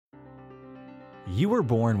You were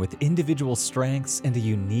born with individual strengths and a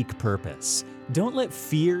unique purpose. Don't let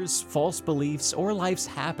fears, false beliefs, or life's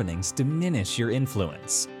happenings diminish your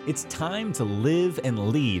influence. It's time to live and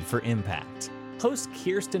lead for impact. Host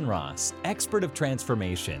Kirsten Ross, expert of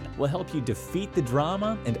transformation, will help you defeat the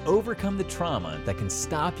drama and overcome the trauma that can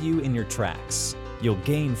stop you in your tracks. You'll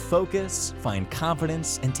gain focus, find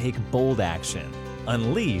confidence, and take bold action.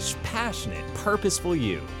 Unleash passionate, purposeful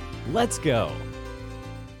you. Let's go.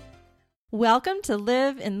 Welcome to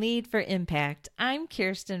Live and Lead for Impact. I'm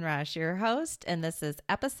Kirsten Ross, your host, and this is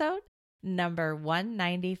episode number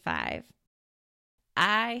 195.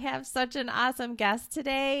 I have such an awesome guest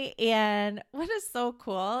today, and what is so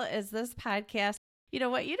cool is this podcast. You know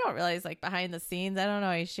what? You don't realize, like, behind the scenes, I don't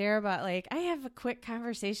always share, but like, I have a quick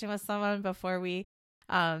conversation with someone before we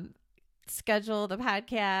schedule the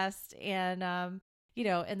podcast, and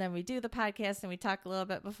and then we do the podcast and we talk a little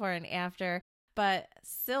bit before and after. But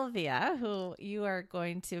Sylvia, who you are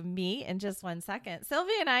going to meet in just 1 second,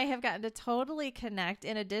 Sylvia and I have gotten to totally connect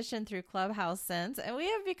in addition through Clubhouse since, and we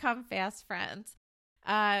have become fast friends.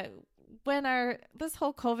 When this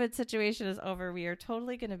whole COVID situation is over, we are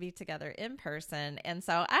totally going to be together in person. And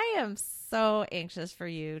so I am so anxious for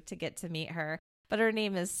you to get to meet her. But her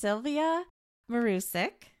name is Sylvia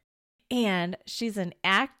Marusic, and she's an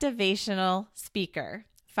activational speaker,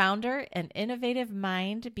 founder and innovative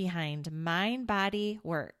mind behind Mind Body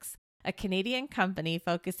Works, a Canadian company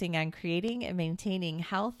focusing on creating and maintaining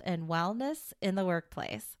health and wellness in the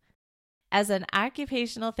workplace. As an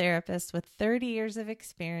occupational therapist with 30 years of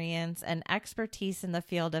experience and expertise in the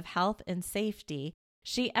field of health and safety,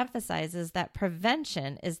 she emphasizes that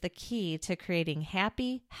prevention is the key to creating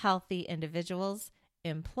happy, healthy individuals,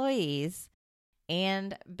 employees,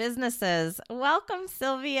 and businesses. Welcome,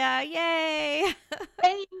 Sylvia. Yay.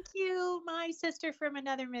 Thank you, my sister from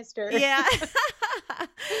another mister. Yeah.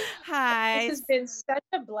 Hi. This has been such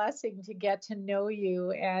a blessing to get to know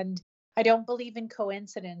you. And I don't believe in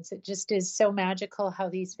coincidence. It just is so magical how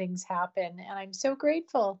these things happen. And I'm so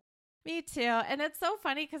grateful. Me too. And it's so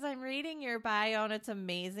funny because I'm reading your bio and it's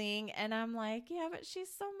amazing. And I'm like, yeah, but she's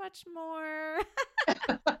so much more.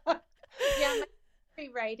 Yeah, I'm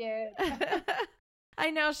rewrite it. I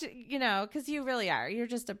know, because you really are. You're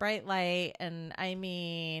just a bright light. And I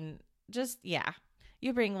mean,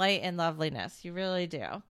 you bring light and loveliness. You really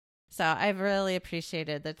do. So I've really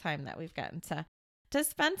appreciated the time that we've gotten to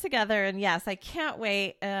spend together. And yes, I can't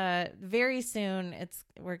wait. Very soon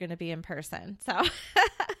we're going to be in person. So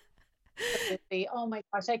oh my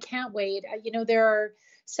gosh, I can't wait. There are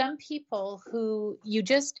some people who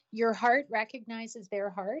your heart recognizes their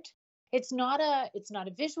heart. It's not a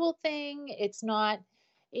visual thing. It's not,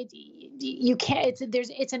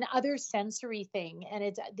 it's an other sensory thing. And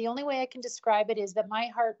it's the only way I can describe it is that my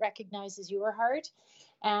heart recognizes your heart.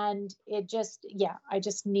 And I just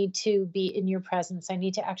need to be in your presence. I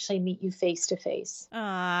need to actually meet you face to face.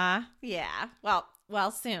 Yeah.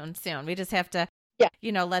 Well, soon. We just have to,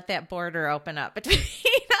 let that border open up between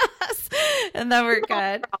us and then we're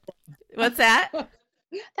good. What's that?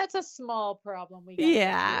 That's a small problem.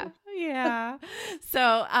 Yeah.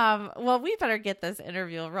 So, we better get this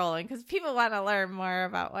interview rolling because people want to learn more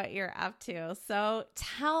about what you're up to. So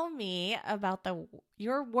tell me about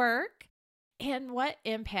your work and what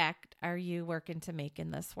impact are you working to make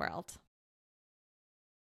in this world?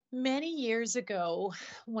 Many years ago,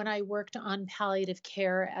 when I worked on palliative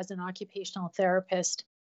care as an occupational therapist,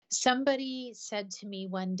 somebody said to me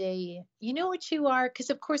one day, you know what you are? Because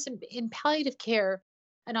of course, in palliative care,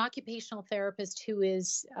 an occupational therapist who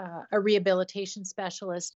is a rehabilitation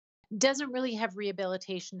specialist doesn't really have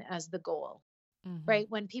rehabilitation as the goal, right?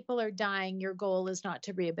 When people are dying, your goal is not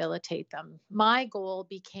to rehabilitate them. My goal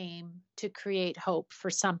became to create hope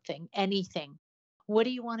for something, anything. What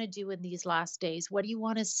do you want to do in these last days? What do you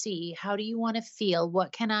want to see? How do you want to feel?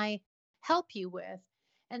 What can I help you with?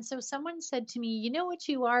 And so someone said to me, you know what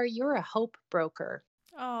you are? You're a hope broker.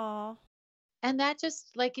 Oh. And that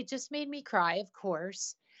it just made me cry, of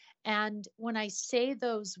course. And when I say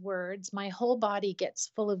those words, my whole body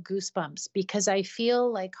gets full of goosebumps because I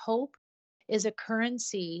feel like hope is a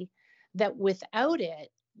currency that without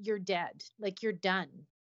it, you're dead, like you're done.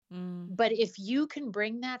 But if you can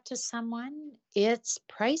bring that to someone, it's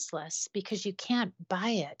priceless because you can't buy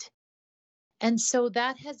it. And so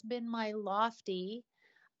that has been my lofty,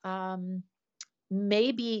 maybe,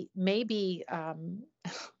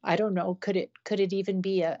 I don't know, could it even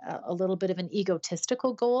be a little bit of an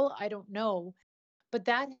egotistical goal? I don't know, but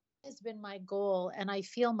that has been my goal. And I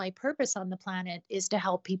feel my purpose on the planet is to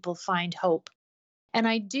help people find hope. And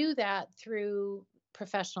I do that through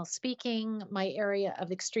professional speaking. My area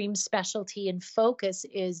of extreme specialty and focus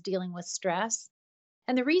is dealing with stress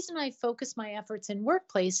And the reason I focus my efforts in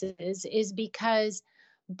workplaces is because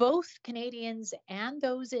both Canadians and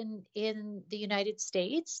those in the United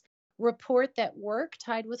States report that work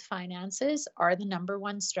tied with finances are the number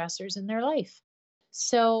one stressors in their life.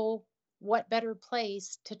 So, what better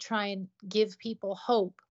place to try and give people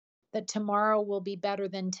hope that tomorrow will be better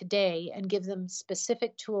than today and give them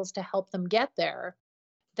specific tools to help them get there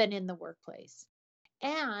than in the workplace?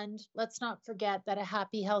 And let's not forget that a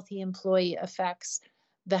happy, healthy employee affects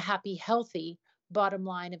the happy, healthy bottom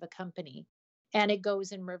line of a company. And it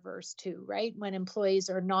goes in reverse too, right? When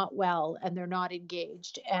employees are not well and they're not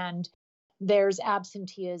engaged, and there's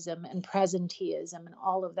absenteeism and presenteeism and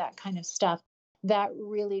all of that kind of stuff, that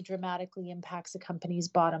really dramatically impacts a company's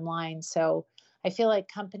bottom line. So I feel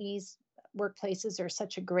like workplaces are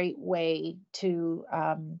such a great way to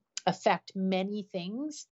affect many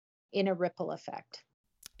things in a ripple effect.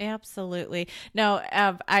 Absolutely. No,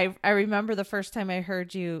 I remember the first time I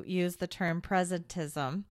heard you use the term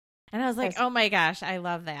presentism, and I was like, oh my gosh, I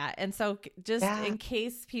love that. And so just in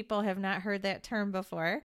case people have not heard that term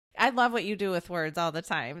before, I love what you do with words all the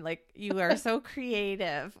time. Like, you are so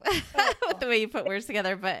creative with the way you put words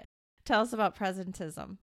together. But tell us about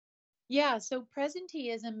presentism. Yeah, so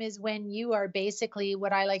presenteeism is when you are basically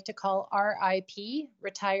what I like to call RIP,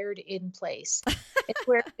 retired in place. It's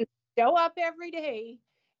where you show up every day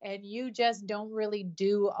and you just don't really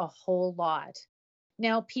do a whole lot.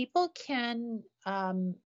 Now, people can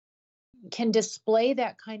display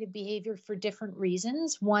that kind of behavior for different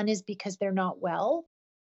reasons. One is because they're not well.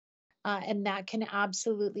 And that can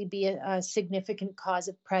absolutely be a significant cause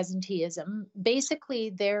of presenteeism. Basically,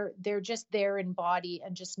 they're just there in body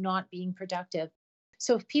and just not being productive.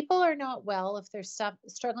 So if people are not well, if they're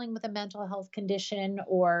struggling with a mental health condition,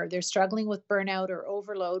 or they're struggling with burnout or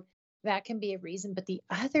overload, that can be a reason. But the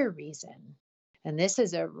other reason, and this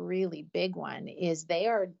is a really big one, is they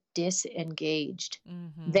are disengaged.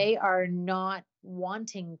 Mm-hmm. They are not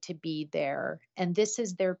wanting to be there. And this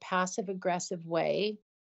is their passive aggressive way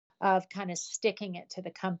of kind of sticking it to the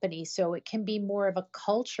company. So it can be more of a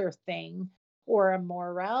culture thing or a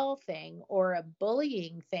morale thing or a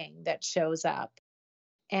bullying thing that shows up.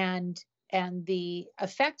 And the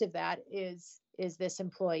effect of that is this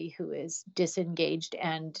employee who is disengaged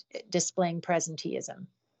and displaying presenteeism,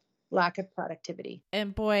 lack of productivity.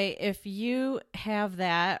 And boy, if you have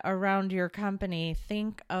that around your company,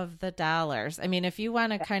 think of the dollars. I mean, if you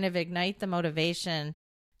want to kind of ignite the motivation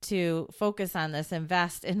to focus on this,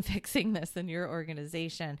 invest in fixing this in your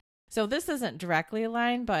organization. So this isn't directly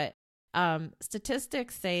aligned, but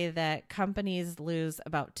statistics say that companies lose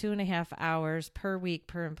about 2.5 hours per week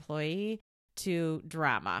per employee to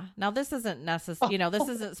drama. Now, this isn't necessarily, this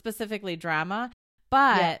isn't specifically drama,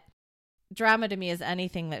 but drama to me is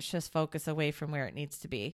anything that shifts focus away from where it needs to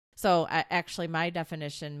be. So actually, my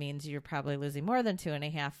definition means you're probably losing more than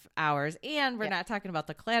 2.5 hours. And we're not talking about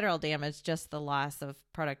the collateral damage, just the loss of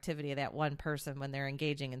productivity of that one person when they're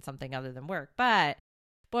engaging in something other than work. But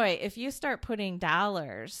boy, if you start putting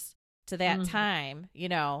dollars to that time,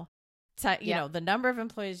 the number of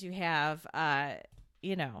employees you have, a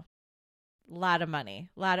lot of money,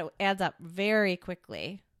 adds up very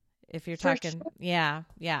quickly. If you're talking, sure.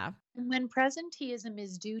 Yeah. When presenteeism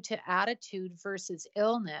is due to attitude versus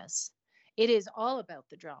illness, it is all about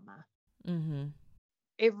the drama. Mm-hmm.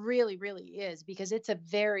 It really, really is, because it's a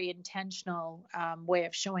very intentional way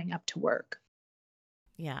of showing up to work.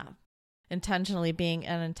 Yeah. Intentionally being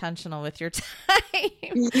unintentional with your time.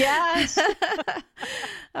 Yes.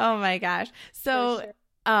 Oh my gosh. So,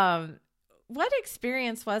 sure. What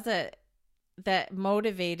experience was it that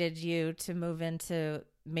motivated you to move into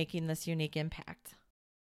making this unique impact?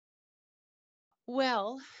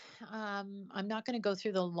 Well, I'm not going to go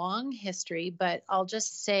through the long history, but I'll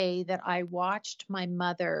just say that I watched my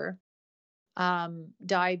mother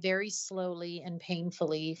die very slowly and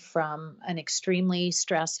painfully from an extremely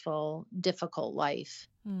stressful, difficult life.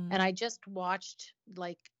 And I just watched,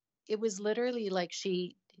 it was literally like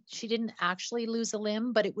she didn't actually lose a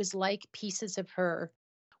limb, but it was like pieces of her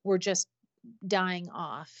were just dying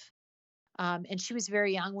off. And she was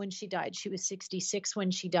very young when she died. She was 66 when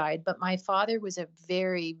she died. But my father was a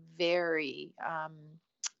very, very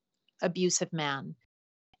abusive man.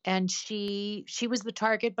 And she was the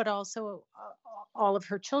target, but also all of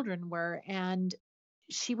her children were. And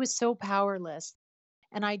she was so powerless.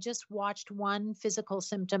 And I just watched one physical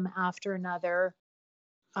symptom after another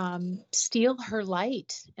steal her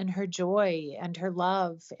light and her joy and her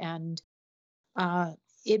love. And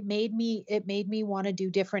it made me want to do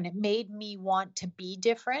different. It made me want to be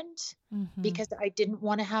different because I didn't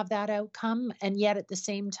want to have that outcome. And yet at the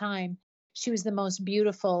same time, she was the most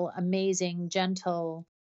beautiful, amazing, gentle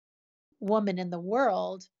woman in the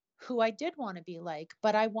world who I did want to be like,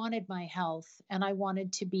 but I wanted my health and I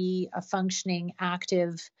wanted to be a functioning,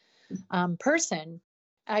 active person.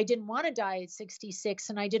 I didn't want to die at 66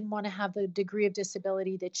 and I didn't want to have the degree of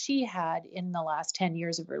disability that she had in the last 10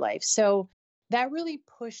 years of her life. So that really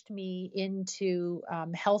pushed me into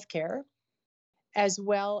healthcare, as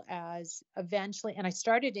well as eventually, and I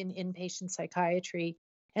started in inpatient psychiatry,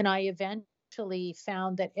 and I eventually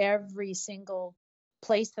found that every single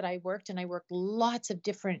place that I worked, and I worked lots of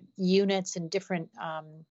different units and different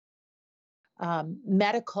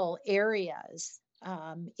medical areas,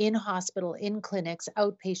 in hospital, in clinics,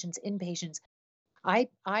 outpatients, inpatients.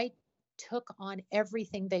 I took on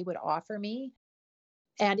everything they would offer me.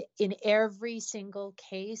 And in every single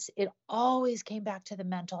case, it always came back to the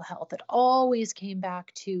mental health. It always came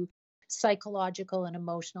back to psychological and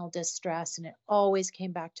emotional distress. And it always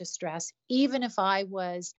came back to stress, even if I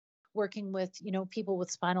was working with, people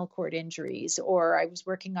with spinal cord injuries, or I was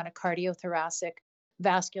working on a cardiothoracic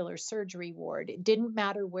vascular surgery ward. It didn't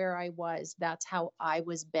matter where I was. That's how I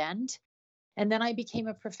was bent. And then I became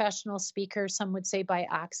a professional speaker. Some would say by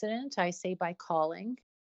accident. I say by calling.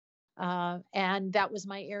 And that was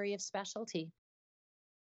my area of specialty.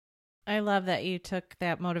 I love that you took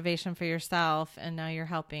that motivation for yourself and now you're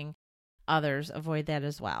helping others avoid that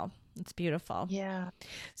as well. It's beautiful. Yeah.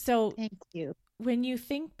 So thank you. When you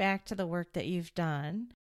think back to the work that you've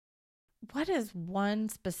done, what is one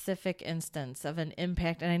specific instance of an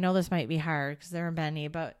impact? And I know this might be hard because there are many,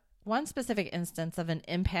 but one specific instance of an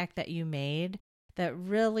impact that you made that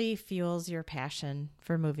really fuels your passion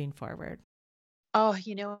for moving forward? Oh,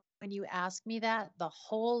 when you ask me that, the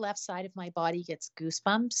whole left side of my body gets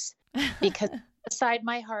goosebumps because the side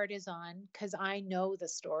my heart is on, because I know the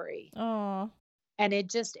story. Oh. And it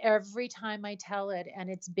just, every time I tell it,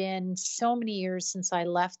 and it's been so many years since I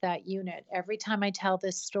left that unit, every time I tell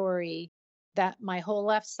this story, that my whole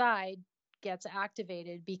left side gets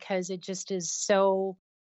activated because it just is so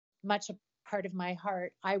much a part of my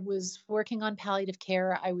heart. I was working on palliative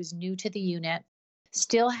care. I was new to the unit.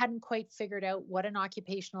 Still hadn't quite figured out what an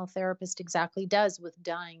occupational therapist exactly does with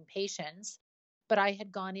dying patients. But I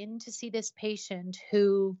had gone in to see this patient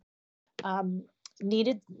who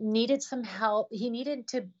needed some help. He needed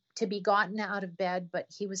to be gotten out of bed, but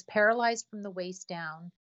he was paralyzed from the waist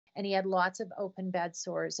down and he had lots of open bed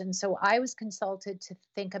sores. And so I was consulted to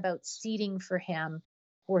think about seating for him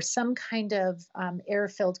or some kind of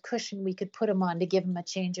air-filled cushion we could put him on to give him a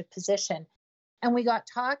change of position. And we got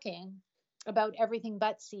talking about everything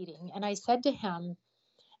but seating. And I said to him,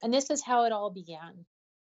 and this is how it all began,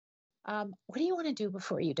 what do you want to do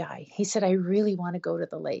before you die? He said, I really want to go to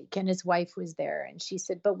the lake. And his wife was there. And she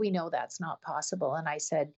said, but we know that's not possible. And I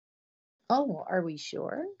said, oh, are we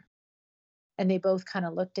sure? And they both kind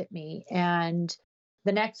of looked at me. And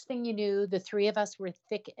the next thing you knew, the three of us were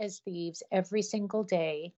thick as thieves every single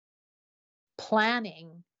day,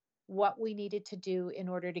 planning what we needed to do in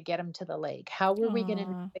order to get him to the lake. How were we going to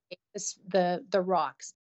navigate the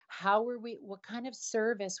rocks? What kind of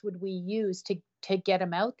service would we use to get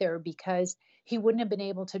him out there? Because he wouldn't have been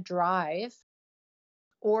able to drive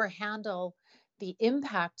or handle the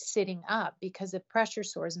impact sitting up because of pressure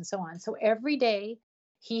sores and so on. So every day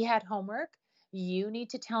he had homework. You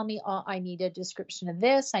need to tell me, I need a description of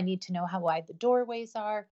this. I need to know how wide the doorways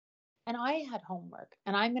are. And I had homework,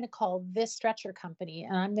 and I'm going to call this stretcher company,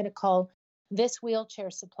 and I'm going to call this wheelchair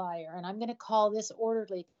supplier, and I'm going to call this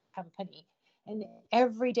orderly company. And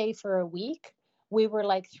every day for a week, we were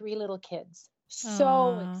like three little kids.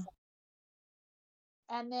 So excited.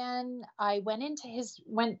 And then I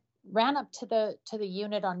ran up to the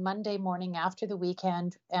unit on Monday morning after the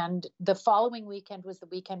weekend, and the following weekend was the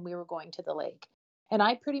weekend we were going to the lake. And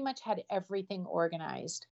I pretty much had everything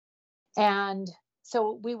organized. And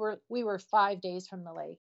so we were 5 days from the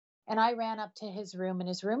lake, and I ran up to his room, and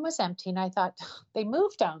his room was empty. And I thought, they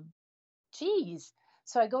moved him. Geez.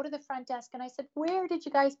 So I go to the front desk and I said, where did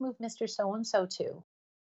you guys move Mr. So-and-so to?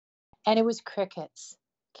 And it was crickets,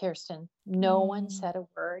 Kirsten. No one said a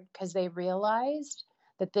word because they realized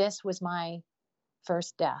that this was my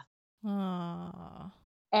first death.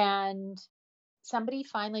 And somebody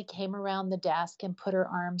finally came around the desk and put her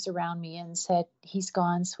arms around me and said, he's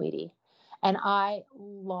gone, sweetie. And I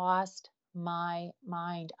lost my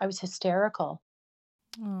mind. I was hysterical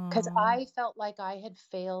because I felt like I had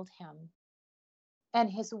failed him. And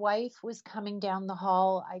his wife was coming down the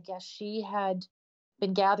hall. I guess she had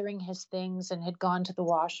been gathering his things and had gone to the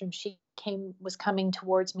washroom. She was coming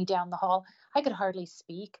towards me down the hall. I could hardly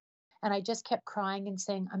speak. And I just kept crying and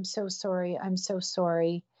saying, I'm so sorry. I'm so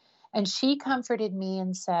sorry. And she comforted me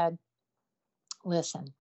and said,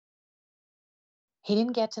 listen, he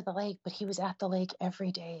didn't get to the lake, but he was at the lake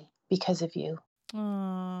every day because of you. We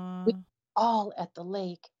Aww. all at the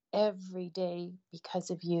lake every day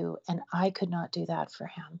because of you. And I could not do that for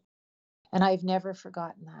him. And I've never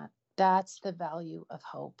forgotten that. That's the value of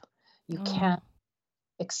hope. You Oh. can't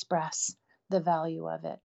express the value of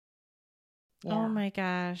it. Oh Yeah. my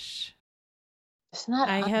gosh. Isn't that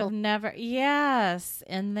I have unbelievable? never, yes.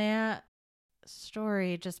 And that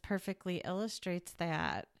story just perfectly illustrates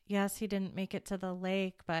that. Yes, he didn't make it to the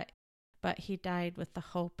lake, but he died with the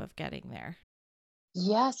hope of getting there.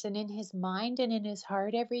 Yes. And in his mind and in his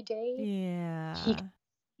heart every day, he Yeah.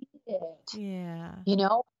 completed it. Yeah. You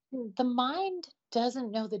know, the mind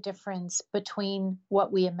doesn't know the difference between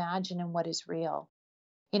what we imagine and what is real.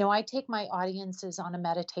 You know, I take my audiences on a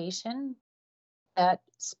meditation that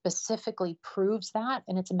specifically proves that,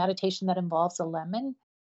 and it's a meditation that involves a lemon.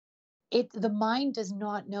 The mind does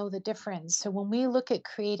not know the difference. So when we look at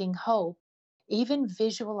creating hope, even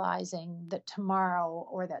visualizing that tomorrow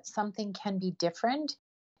or that something can be different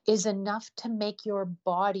is enough to make your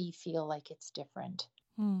body feel like it's different.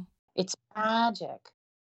 Hmm. It's magic.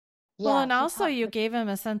 Well, Yeah, and he also taught you me. gave him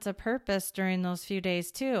a sense of purpose during those few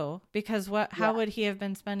days too, because how Yeah, would he have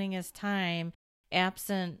been spending his time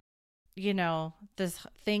absent, this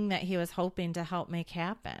thing that he was hoping to help make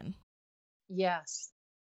happen? yes.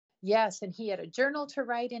 Yes, and he had a journal to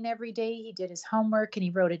write in every day. He did his homework and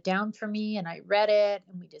he wrote it down for me, and I read it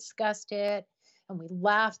and we discussed it and we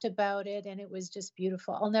laughed about it, and it was just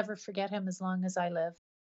beautiful. I'll never forget him as long as I live.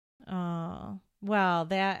 Oh, well,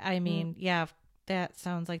 Mm. yeah, that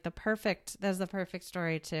sounds like that's the perfect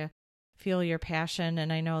story to fuel your passion.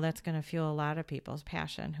 And I know that's going to fuel a lot of people's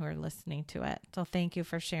passion who are listening to it. So thank you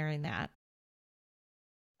for sharing that.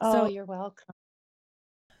 Oh, So, you're welcome.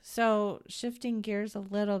 shifting gears a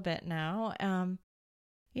little bit now,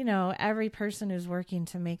 every person who's working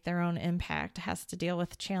to make their own impact has to deal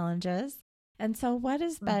with challenges. And so what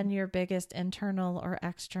has been Mhm. your biggest internal or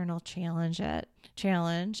external challenge,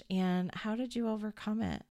 and how did you overcome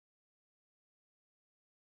it?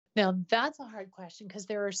 Now, that's a hard question because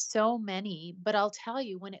there are so many, but I'll tell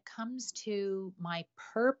you, when it comes to my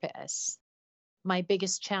purpose, my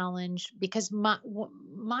biggest challenge, because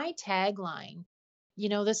my tagline,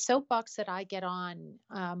 the soapbox that I get on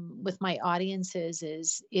with my audiences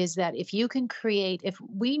is that if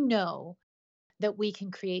we know that we can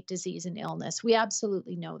create disease and illness, we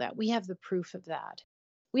absolutely know that. We have the proof of that.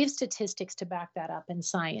 We have statistics to back that up in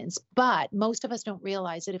science, but most of us don't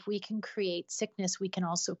realize that if we can create sickness, we can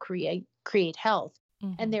also create health.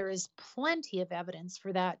 And Mm-hmm. there is plenty of evidence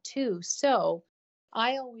for that too. So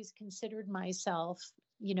I always considered myself,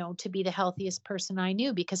 to be the healthiest person I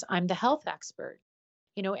knew because I'm the health expert.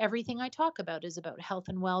 Everything I talk about is about health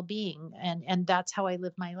and well-being, and that's how I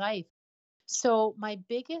live my life. So my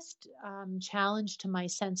biggest challenge to my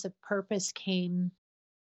sense of purpose came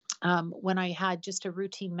when I had just a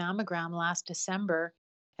routine mammogram last December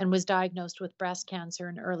and was diagnosed with breast cancer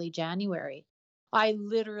in early January. I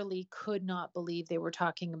literally could not believe they were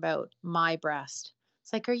talking about my breast.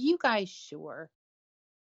 It's like, are you guys sure?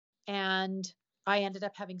 And I ended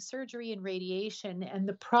up having surgery and radiation. And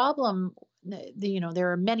the problem,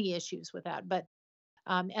 there are many issues with that, but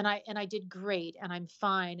and I did great, and I'm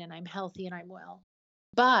fine, and I'm healthy, and I'm well.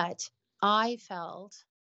 But I felt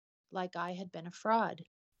like I had been a fraud.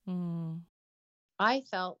 Mm. I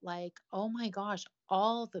felt like, oh my gosh,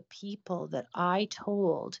 all the people that I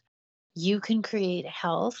told you can create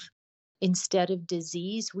health instead of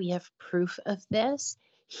disease, we have proof of this.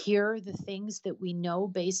 Here are the things that we know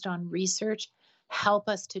based on research help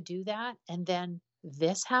us to do that. And then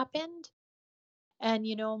this happened. And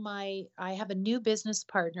I have a new business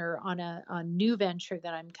partner on a new venture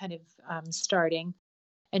that I'm kind of starting.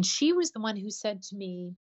 And she was the one who said to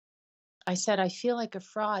me, I said, I feel like a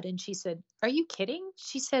fraud. And she said, are you kidding?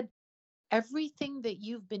 She said, everything that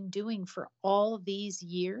you've been doing for all these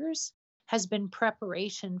years has been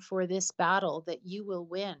preparation for this battle that you will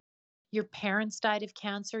win. Your parents died of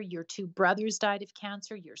cancer. Your two brothers died of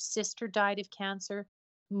cancer. Your sister died of cancer.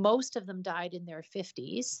 Most of them died in their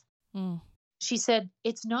 50s. Mm. She said,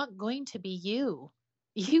 it's not going to be you.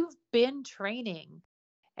 You've been training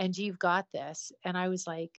and you've got this. And I was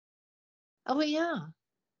like, oh, yeah.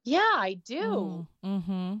 Yeah, I do. Mm.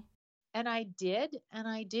 Mm-hmm. And I did, and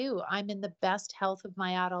I do. I'm in the best health of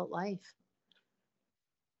my adult life.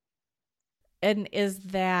 And is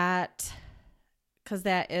that because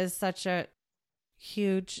that is such a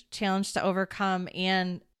huge challenge to overcome?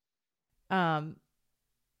 And um,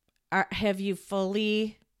 have you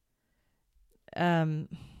fully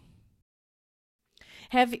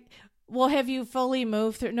have Well, have you fully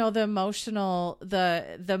moved through, no, the emotional,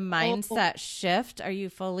 the mindset shift? Are you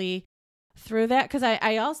fully through that? Because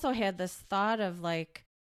I also had this thought of like,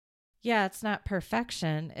 yeah, it's not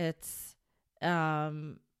perfection. It's,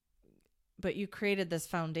 but you created this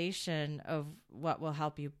foundation of what will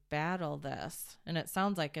help you battle this. And it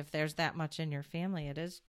sounds like if there's that much in your family, it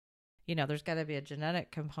is, there's got to be a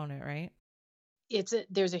genetic component, right?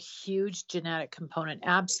 There's a huge genetic component.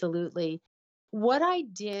 Absolutely. What I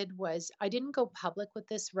did was I didn't go public with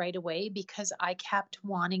this right away because I kept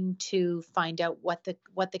wanting to find out what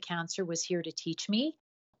the cancer was here to teach me.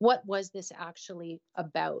 What was this actually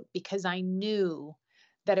about? Because I knew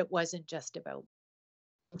that it wasn't just about.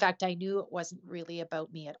 In fact, I knew it wasn't really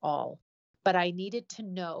about me at all. But I needed to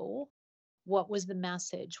know, what was the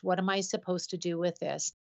message? What am I supposed to do with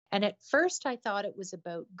this? And at first I thought it was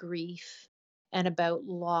about grief and about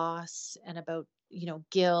loss and about,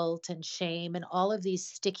 guilt and shame and all of these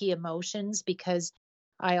sticky emotions, because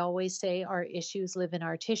I always say our issues live in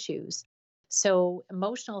our tissues. So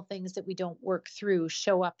emotional things that we don't work through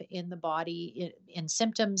show up in the body in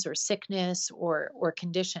symptoms or sickness or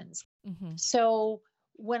conditions. Mm-hmm. So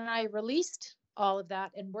when I released all of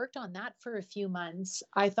that and worked on that for a few months,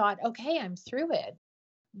 I thought, okay, I'm through it.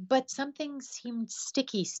 But something seemed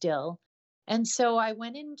sticky still. And so I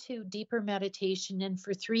went into deeper meditation. And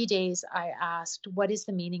for 3 days, I asked, what is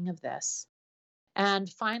the meaning of this? And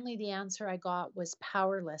finally, the answer I got was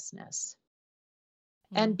powerlessness.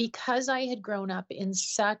 Mm. And because I had grown up in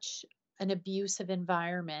such an abusive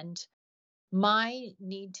environment, my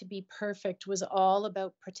need to be perfect was all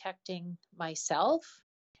about protecting myself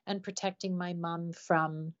and protecting my mom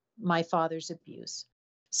from my father's abuse.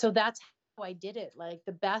 So that's how I did it. Like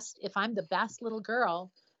if I'm the best little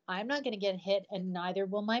girl, I'm not going to get hit, and neither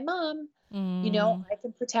will my mom. I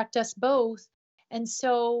can protect us both. And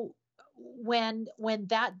so when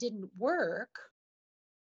that didn't work,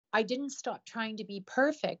 I didn't stop trying to be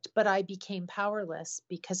perfect, but I became powerless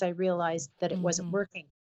because I realized that it wasn't working.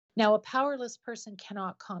 Now, a powerless person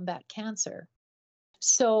cannot combat cancer.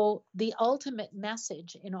 So the ultimate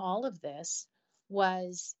message in all of this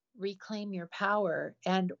was reclaim your power.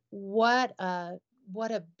 And what a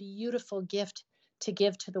beautiful gift to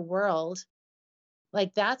give to the world.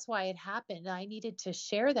 Like, that's why it happened. I needed to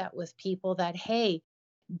share that with people that, hey,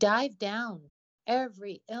 dive down.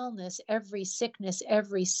 Every illness, every sickness,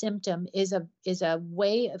 every symptom is a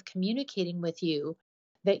way of communicating with you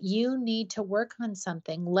that you need to work on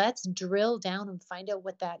something. Let's drill down and find out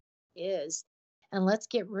what that is. And let's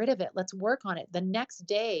get rid of it. Let's work on it. The next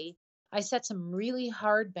day, I set some really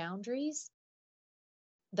hard boundaries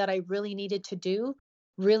that I really needed to do,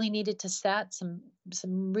 really needed to set some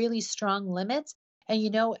really strong limits.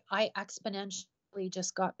 And, I exponentially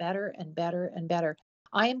just got better and better and better.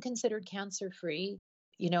 I am considered cancer-free,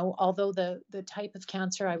 although the type of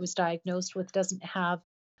cancer I was diagnosed with doesn't have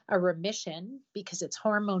a remission because it's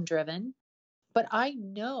hormone driven. But I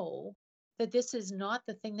know that this is not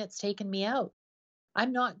the thing that's taken me out.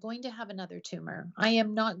 I'm not going to have another tumor. I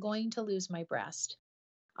am not going to lose my breast.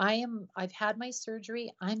 I've had my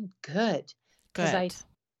surgery. I'm good because I figured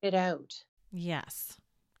it out. Yes.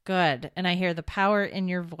 Good. And I hear the power in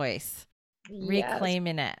your voice,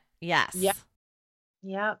 reclaiming it. Yes. Yeah.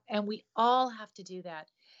 Yeah. And we all have to do that.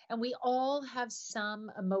 And we all have some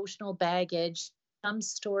emotional baggage, some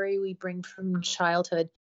story we bring from childhood,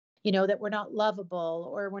 that we're not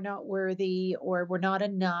lovable, or we're not worthy, or we're not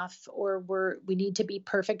enough, or we need to be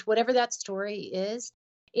perfect. Whatever that story is,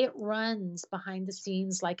 it runs behind the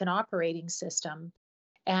scenes like an operating system.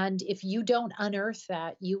 And if you don't unearth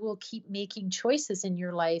that, you will keep making choices in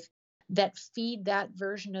your life that feed that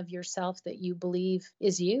version of yourself that you believe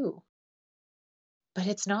is you. But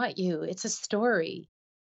it's not you. It's a story.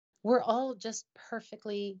 We're all just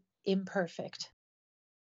perfectly imperfect.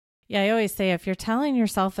 Yeah, I always say if you're telling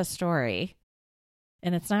yourself a story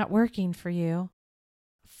and it's not working for you,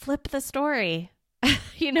 flip the story.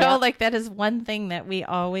 Like that is one thing that we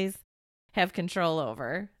always have control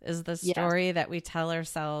over, is the story that we tell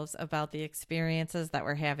ourselves about the experiences that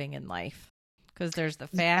we're having in life. Because there's the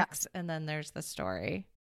facts and then there's the story.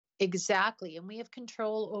 Exactly. And we have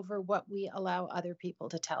control over what we allow other people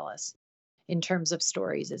to tell us in terms of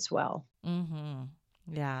stories as well. Mm-hmm.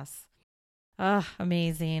 Yes. Oh,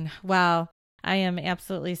 amazing. Well, I am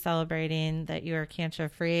absolutely celebrating that you are cancer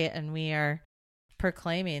free, and we are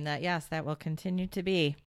proclaiming that, yes, that will continue to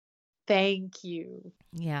be. Thank you.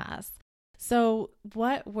 Yes. So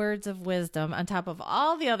what words of wisdom, on top of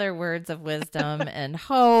all the other words of wisdom and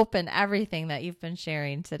hope and everything that you've been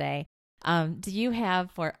sharing today, do you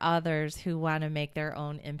have for others who want to make their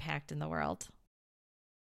own impact in the world?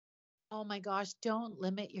 Oh my gosh, don't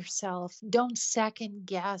limit yourself. Don't second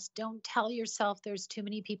guess. Don't tell yourself there's too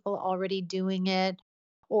many people already doing it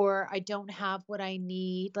or I don't have what I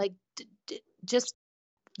need. Like just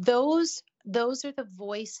those are the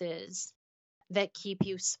voices that keep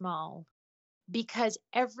you small because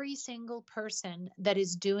every single person that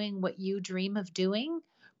is doing what you dream of doing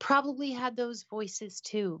probably had those voices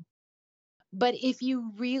too. But if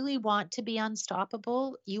you really want to be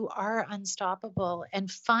unstoppable, you are unstoppable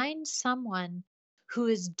and find someone who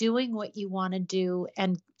is doing what you want to do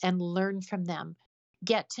and learn from them.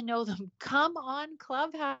 Get to know them. Come on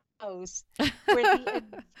Clubhouse where the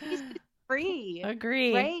advice is free.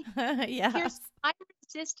 Agree. Right? Yes. I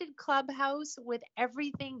resisted Clubhouse with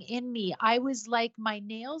everything in me. I was like, my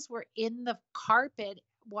nails were in the carpet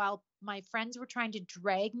while my friends were trying to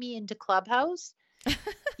drag me into Clubhouse.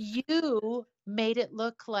 You made it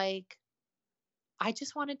look like I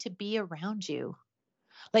just wanted to be around you.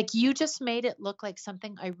 Like you just made it look like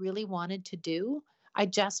something I really wanted to do. I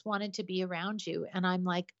just wanted to be around you. And I'm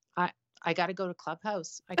like, I got to go to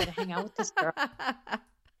Clubhouse. I got to hang out with this girl.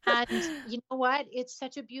 And you know what? It's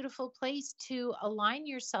such a beautiful place to align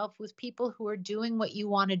yourself with people who are doing what you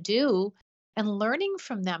want to do and learning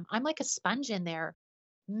from them. I'm like a sponge in there.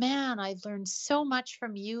 Man, I've learned so much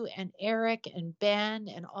from you and Eric and Ben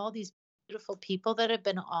and all these beautiful people that have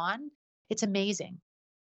been on. It's amazing.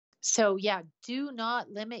 So yeah, do not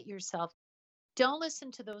limit yourself. Don't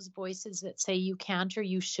listen to those voices that say you can't or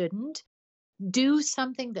you shouldn't. Do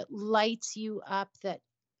something that lights you up, that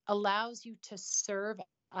allows you to serve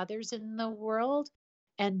others in the world,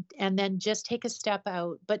 and then just take a step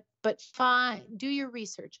out. But do your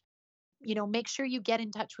research. Make sure you get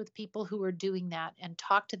in touch with people who are doing that and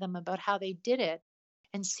talk to them about how they did it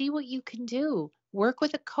and see what you can do. Work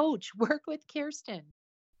with a coach, work with Kirsten.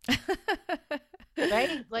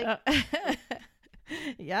 Right? Like,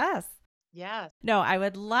 yes. Yeah. No, I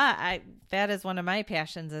would that is one of my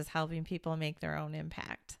passions, is helping people make their own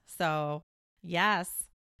impact. So yes.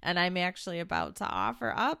 And I'm actually about to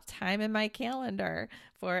offer up time in my calendar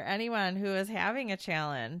for anyone who is having a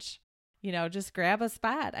challenge. Just grab a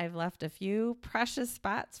spot. I've left a few precious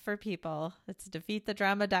spots for people. It's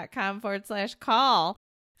defeatthedrama.com/call.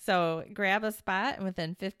 So grab a spot, and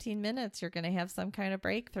within 15 minutes, you're going to have some kind of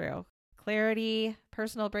breakthrough. Clarity,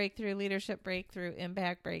 personal breakthrough, leadership breakthrough,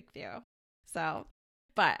 impact breakthrough. So,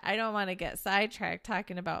 but I don't want to get sidetracked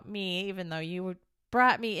talking about me, even though you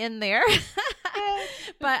brought me in there.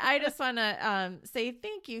 But I just want to say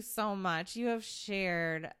thank you so much. You have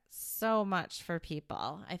shared so much for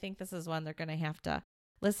people. I think this is one they're going to have to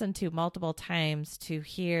listen to multiple times to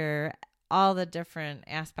hear all the different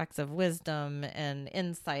aspects of wisdom and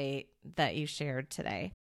insight that you shared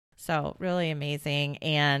today. So really amazing.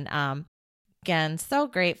 And again, so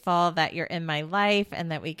grateful that you're in my life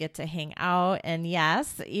and that we get to hang out. And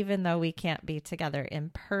yes, even though we can't be together in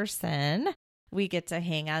person, we get to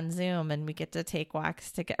hang on Zoom and we get to take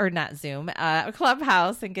walks together, or not Zoom,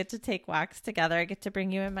 Clubhouse, and get to take walks together. I get to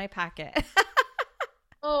bring you in my pocket.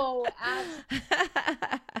 Oh,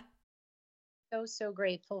 so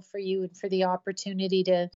grateful for you and for the opportunity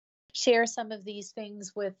to share some of these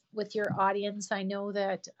things with your audience. I know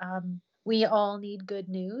that we all need good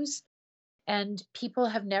news, and people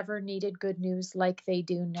have never needed good news like they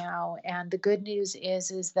do now. And the good news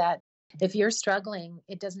is that if you're struggling,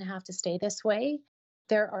 it doesn't have to stay this way.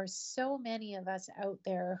 There are so many of us out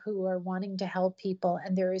there who are wanting to help people,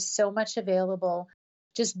 and there is so much available.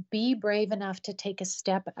 Just be brave enough to take a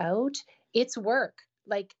step out. It's work.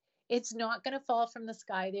 Like, it's not going to fall from the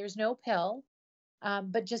sky. There's no pill.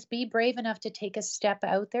 But just be brave enough to take a step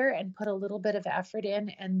out there and put a little bit of effort in,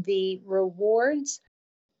 and the rewards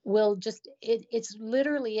will it's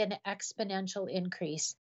literally an exponential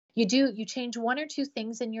increase. You change one or two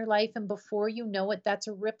things in your life, and before you know it, that's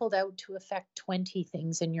rippled out to affect 20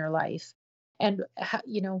 things in your life. And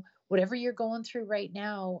whatever you're going through right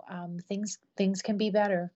now, things can be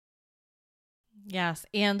better. Yes,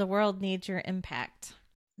 and the world needs your impact.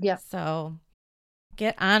 Yeah. So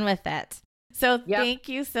get on with it. So Thank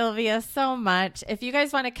you, Sylvia, so much. If you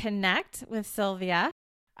guys want to connect with Sylvia,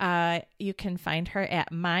 you can find her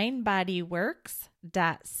at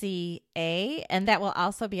mindbodyworks.ca, and that will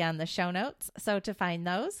also be on the show notes. So to find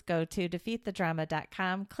those, go to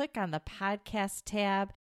defeatthedrama.com, click on the podcast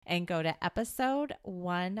tab, and go to episode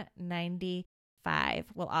 195.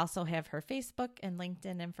 We'll also have her Facebook and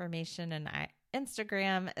LinkedIn information and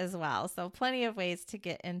Instagram as well. So plenty of ways to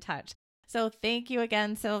get in touch. So thank you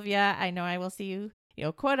again, Sylvia. I know I will see you,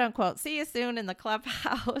 quote unquote, see you soon in the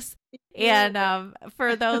clubhouse. And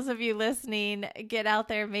for those of you listening, get out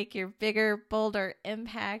there, make your bigger, bolder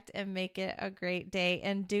impact, and make it a great day.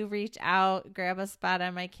 And do reach out, grab a spot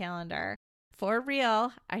on my calendar. For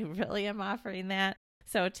real, I really am offering that.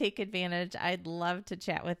 So take advantage. I'd love to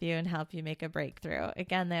chat with you and help you make a breakthrough.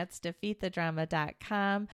 Again, that's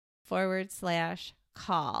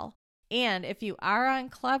defeatthedrama.com/call. And if you are on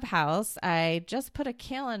Clubhouse, I just put a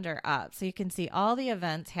calendar up so you can see all the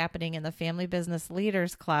events happening in the Family Business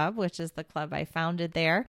Leaders Club, which is the club I founded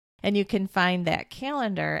there. And you can find that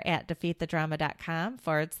calendar at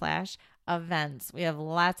defeatthedrama.com/events. We have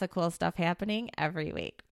lots of cool stuff happening every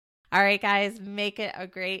week. All right, guys, make it a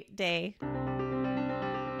great day.